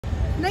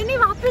नहीं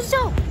वापस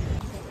जाओ।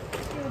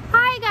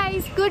 Hi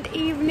guys, good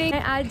evening.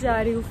 मैं आज जा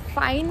रही हूँ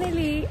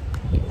फाइनली।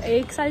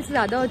 1 साल से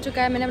ज़्यादा हो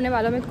चुका है, मैंने अपने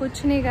बालों में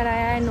कुछ नहीं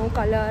कराया है, no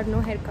colour no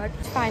hair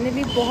cut.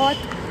 Finally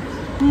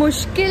बहुत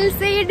मुश्किल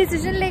से ये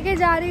डिसीजन लेके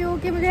जा रही हूँ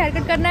कि मुझे हेयर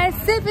कट करना है,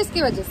 सिर्फ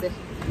इसकी वजह से,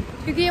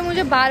 क्योंकि ये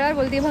मुझे बार बार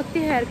बोलती है भक्ति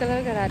हेयर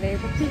कलर करा ले,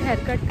 भक्ति हेयर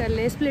कट कर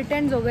ले। स्प्लिट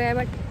एंड्स हो गए हैं,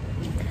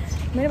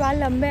 बट मेरे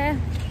बाल लंबे हैं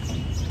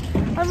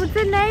और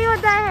मुझसे नहीं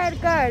होता है हेयर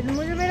कट।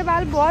 मुझे मेरे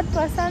बाल बहुत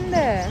पसंद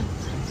है।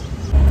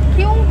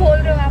 क्यों बोल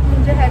रहे हो आप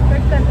मुझे हेयर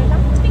कट करने का?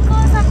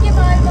 बिकॉज आपके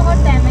बाल बहुत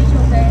डैमेज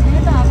हो गए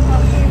हैं, तो आपको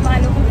अपने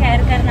बालों को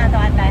केयर करना तो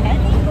आता है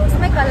नहीं। तो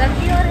उसमें कलर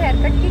की और हेयर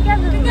कट की क्या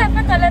जरूरत है? क्योंकि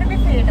आपका कलर भी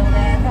फेड हो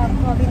गया है, तो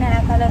आपको अभी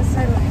नया कलर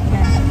जरूरी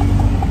है।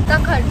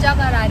 का खर्चा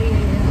करा रही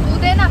है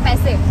तू, दे ना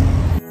पैसे।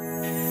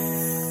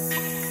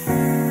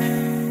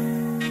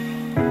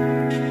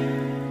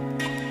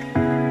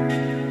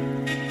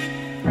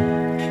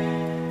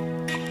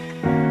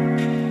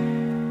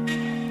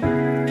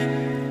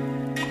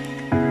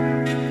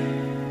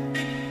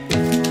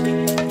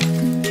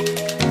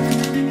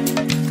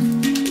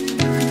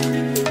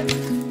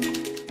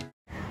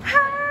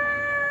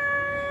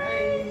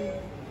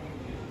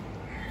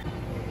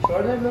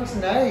 That looks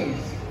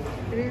nice.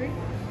 Really?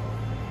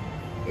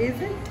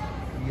 Is it?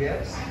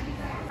 Yes.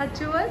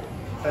 Actual?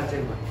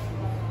 Touchable.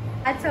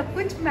 आज सब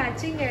कुछ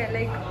मैचिंग है,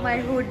 like my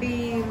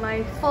hoodie, my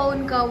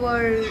phone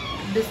cover,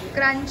 this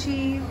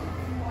scrunchie,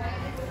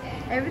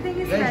 everything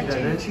is Guys,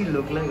 matching. doesn't she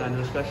look like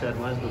Anushka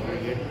Sharma's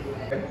duplicate?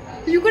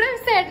 You could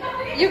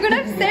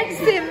have said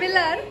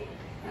similar.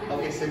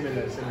 Okay,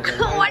 similar.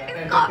 What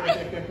is common?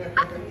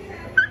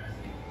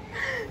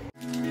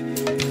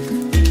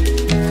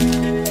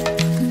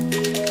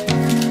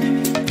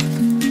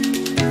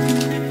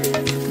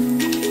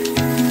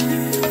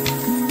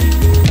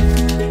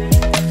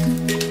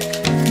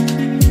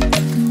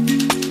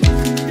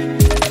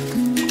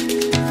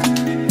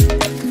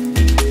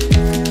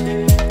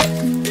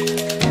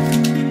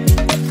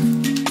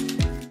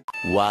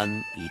 One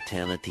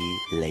eternity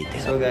later.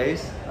 So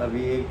guys,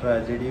 अभी एक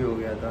tragedy हो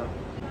गया था।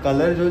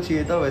 Colour जो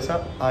चाहिए था वैसा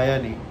आया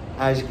नहीं,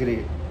 एश grey.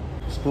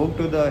 Spoke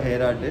to the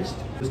hair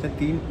artist, उसने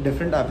 3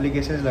 डिफरेंट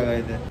एप्लीकेशंस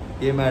लगाए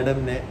थे। ये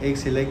मैडम ने एक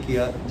सिलेक्ट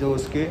किया जो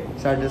उसके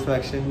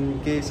सेटिस्फैक्शन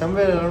के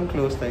समवेयर अराउंड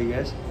क्लोज था, आई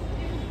गेस।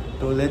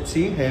 तो लेट्स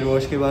सी हेयर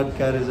वॉश के बाद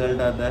क्या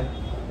रिजल्ट आता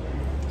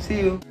है।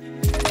 सी you.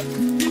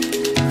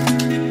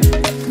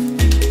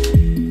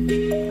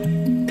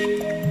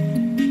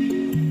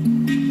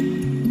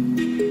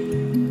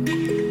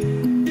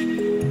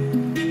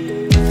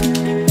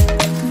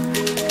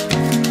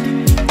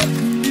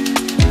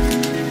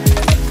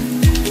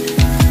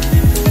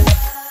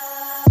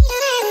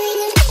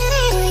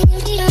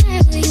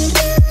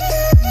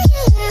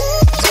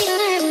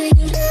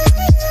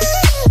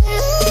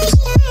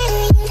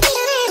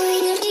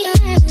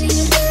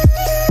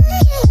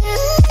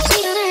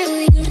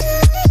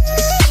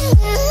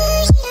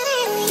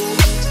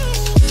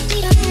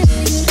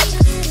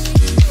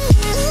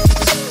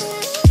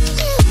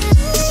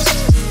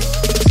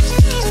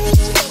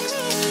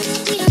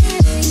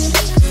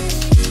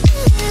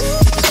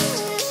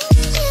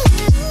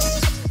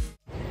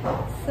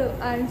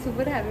 I'm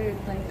super happy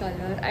with my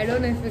color. I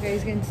don't know if you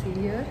guys can see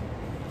here.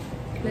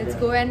 Let's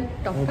go and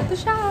talk to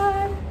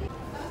Tushar.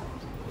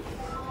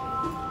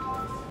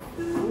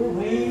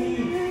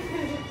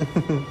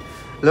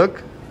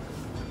 Look.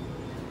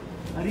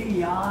 अरे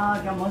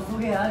यार क्या मस्त हो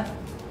गया यार,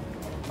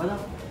 मतलब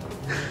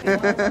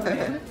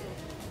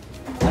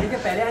अरे क्या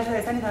पहले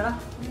ऐसा नहीं था ना?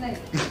 नहीं।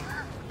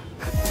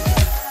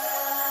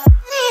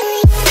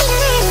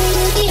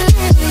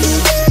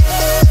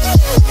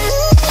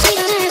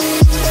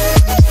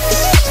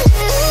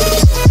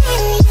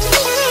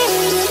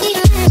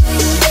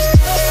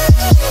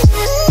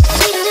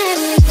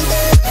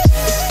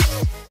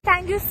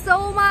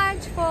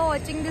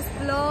 This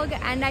vlog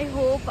and I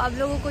hope आप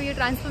लोगों को ये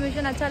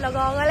ट्रांसफॉर्मेशन अच्छा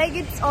लगा होगा। Like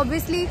it's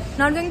obviously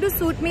not going to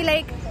suit me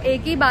like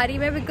एक ही बारी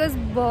में, बिकॉज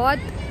बहुत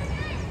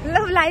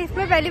मतलब लाइफ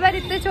में पहली बार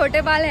इतने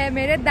छोटे बाल है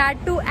मेरे,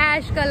 दैट टू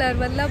ऐश कलर।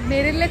 मतलब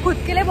मेरे लिए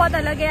खुद के लिए बहुत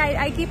अलग है।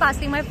 I keep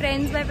asking my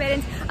friends, my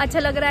parents, अच्छा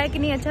लग रहा है कि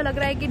नहीं, अच्छा लग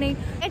रहा है कि नहीं।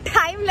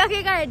 टाइम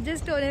लगेगा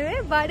एडजस्ट होने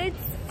में, बट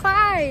इट्स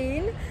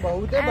फाइन,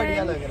 बहुत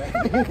बढ़िया लग रहा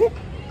है।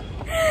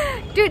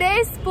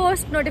 Today's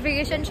post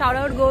notification shout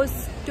out goes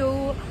to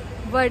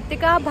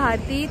Vartika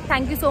Bharti.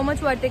 Thank you so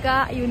much Vartika,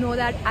 you know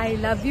that I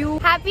love you.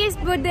 Happiest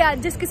birthday आज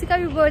जिस किसी का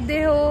भी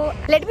बर्थडे हो।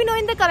 Let me know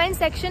in the comment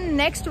section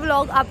next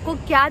vlog आपको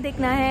क्या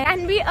देखना है।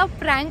 And be a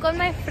prank on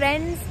my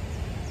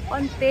friends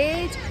on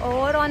page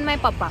और ऑन माई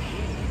पापा।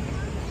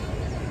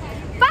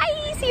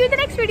 Bye, C you in the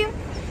next video.